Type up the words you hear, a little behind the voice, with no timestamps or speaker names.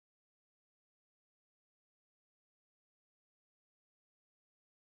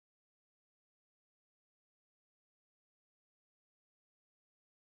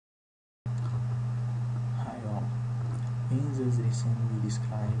this lesson we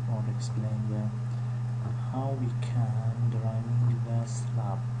describe or explain how we can driving the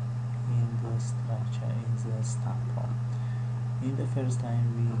slab in the structure in the StaadPro. In the first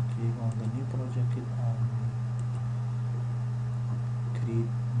time we click on the new project and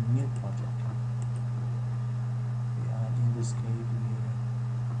create new project. And in this case we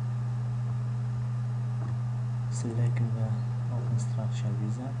select the open structure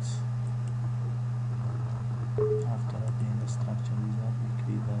wizards. After opening the structure wizard, we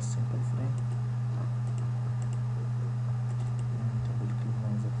create the simple frame and double click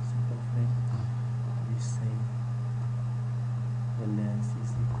on the simple frame. We say the length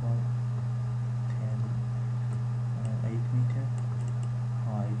is equal 8 meter,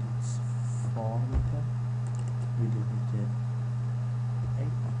 height is 4 meter, width is 8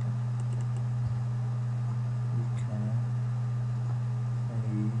 meter. We can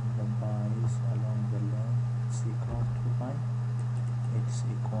say the bias along the length is equal to pi, it's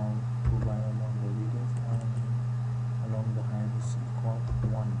equal to pi along the width, and along the height is equal to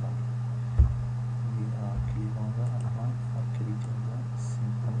 1 pi. We are click on the apply for creating the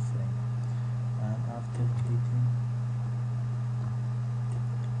simple frame, and after creating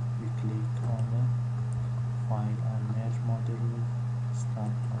we click on the file and merge model with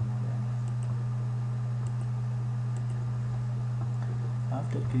StaadPro model.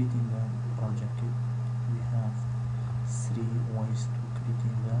 After creating the project, we have 3 ways to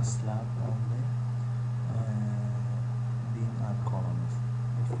creating the slab on the beam and columns.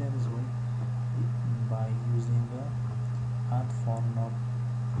 The first way by using the add for node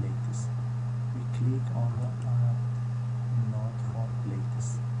plates. We click on the add node for plates.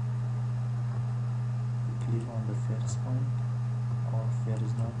 We click on the first point or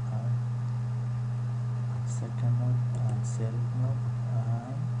first node and second node and third node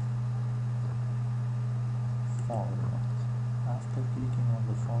and fourth node. After clicking on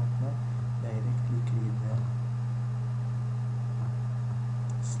the fourth node, directly create the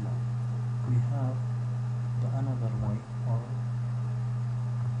slab. We have the another way or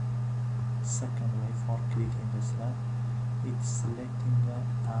second way for creating the slab. It's selecting the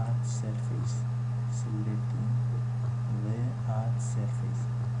add surface, selecting the add surface,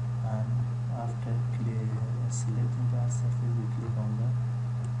 and after selecting the add surface we click on the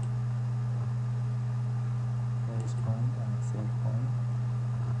first point and third point,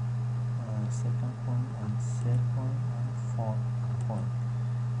 second point and third point and fourth point.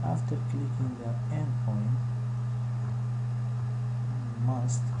 After clicking the end point,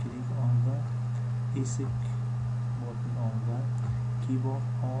 must click on the escape button on the keyboard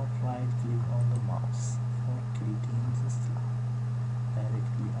or right click on the mouse for creating the slab.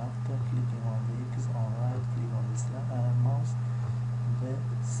 Directly after clicking on the X or right click on the mouse, the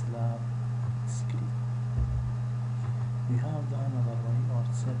slab is created. We have the another way or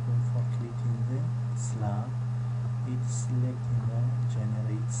third way for creating the slab. It's selecting the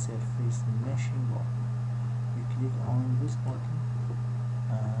generate surface meshing button. We click on this button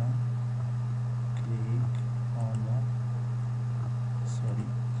and click on the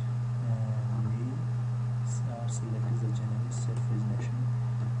we are selecting the generate surface meshing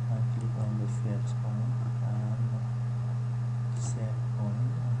and click on the first point and third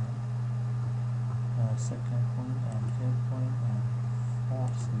point and second point and third point and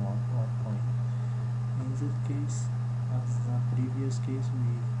fourth node or point. In this case, as the previous case,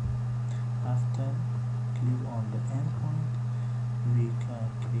 we after click on the end point, we can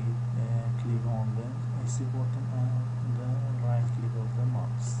click on the AC button and the right click of the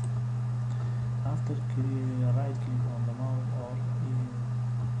mouse. After right click on the mouse or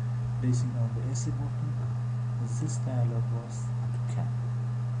placing on the AC button, this dialog box can.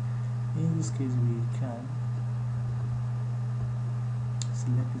 In this case, we can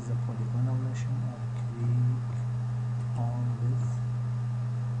select the polygonal lesson and click on this.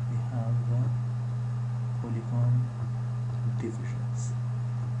 We have the polygon divisions.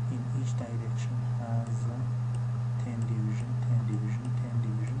 In each direction has 10 division, 10 division, 10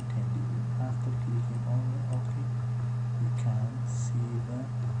 division, 10 division. After clicking on the OK, we can see the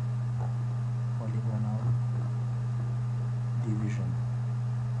polygonal division.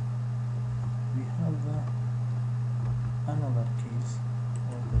 We have another case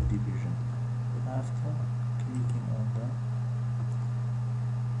of the division. After clicking on the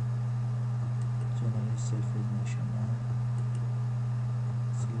generate surface meshing and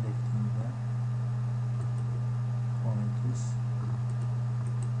selecting the points,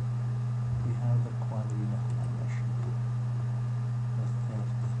 we have the quadrilateral meshing. The third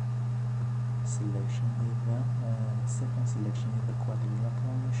selection is the second selection is the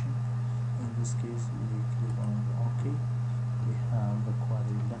quadrilateral meshing. In this case, we click on the OK. We and the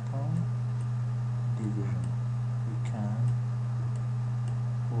quadrilateral division. We can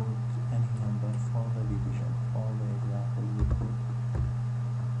put any number for the division. For the example, we put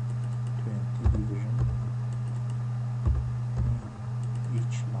 20 division in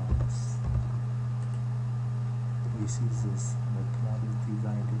each lines. This is the class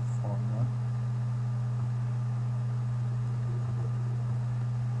divided formula.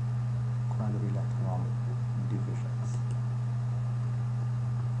 Quadrilateral divisions.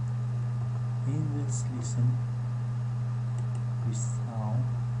 In this lesson, we saw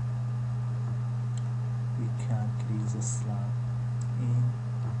we can create the slab in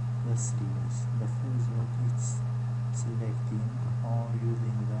the series. The first one is selecting or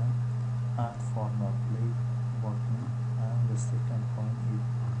using the add formula plate button, and the second one is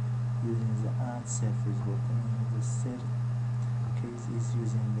using the add surface button. In the third case is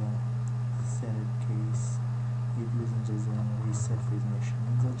using the third case is using the general surface meshing.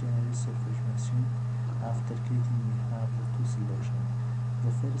 In the general surface meshing, after creating we have the two selections. The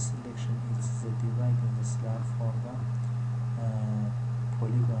first selection is the dividing the slab for the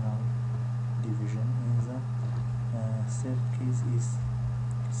polygonal division. In the third case is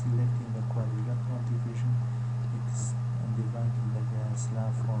selecting the quadrilateral division